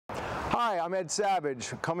Hi, I'm Ed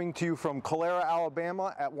Savage, coming to you from Calera,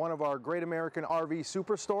 Alabama at one of our Great American RV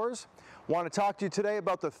Superstores. Want to talk to you today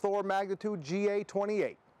about the Thor Magnitude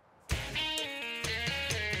GA28.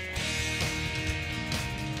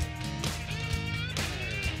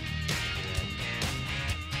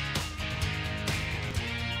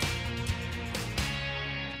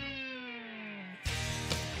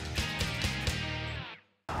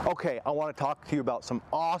 Okay, I want to talk to you about some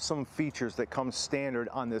awesome features that come standard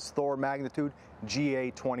on this Thor Magnitude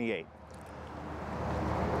GA28.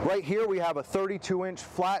 Right here we have a 32-inch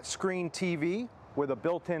flat screen TV with a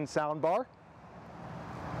built-in soundbar.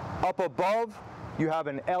 Up above you have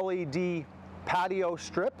an LED patio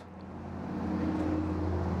strip.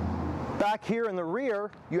 Back here in the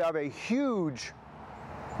rear you have a huge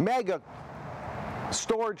mega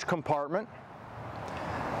storage compartment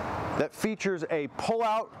that features a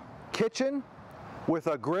pull-out kitchen with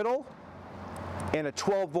a griddle and a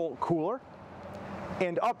 12-volt cooler.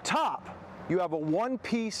 And up top, you have a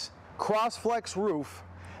one-piece cross-flex roof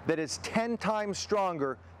that is 10 times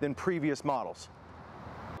stronger than previous models.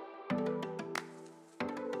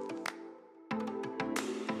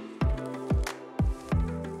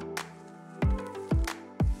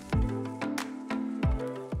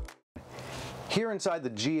 Here inside the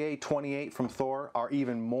GA28 from Thor are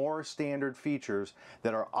even more standard features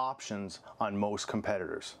that are options on most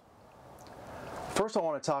competitors. First, I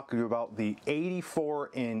want to talk to you about the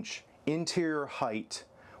 84-inch interior height,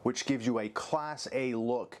 which gives you a Class A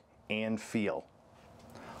look and feel.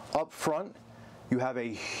 Up front, you have a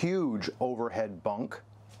huge overhead bunk.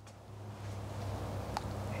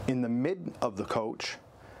 In the mid of the coach,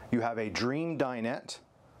 you have a Dream dinette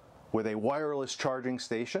with a wireless charging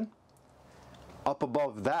station. Up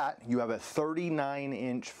above that, you have a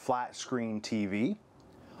 39-inch flat screen TV.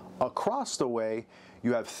 Across the way,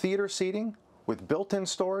 you have theater seating with built-in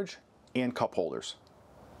storage and cup holders.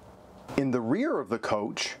 In the rear of the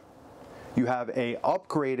coach, you have a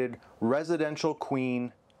upgraded residential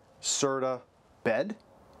queen Serta bed.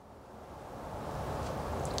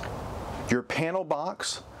 Your panel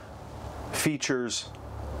box features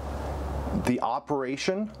the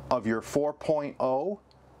operation of your 4.0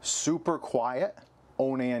 super quiet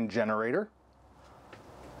Onan generator,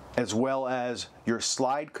 as well as your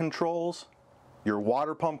slide controls, your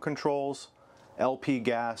water pump controls, LP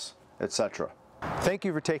gas, etc. Thank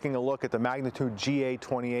you for taking a look at the Magnitude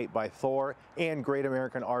GA28 by Thor and Great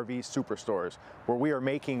American RV Superstores, where we are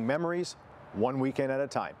making memories one weekend at a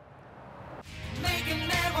time.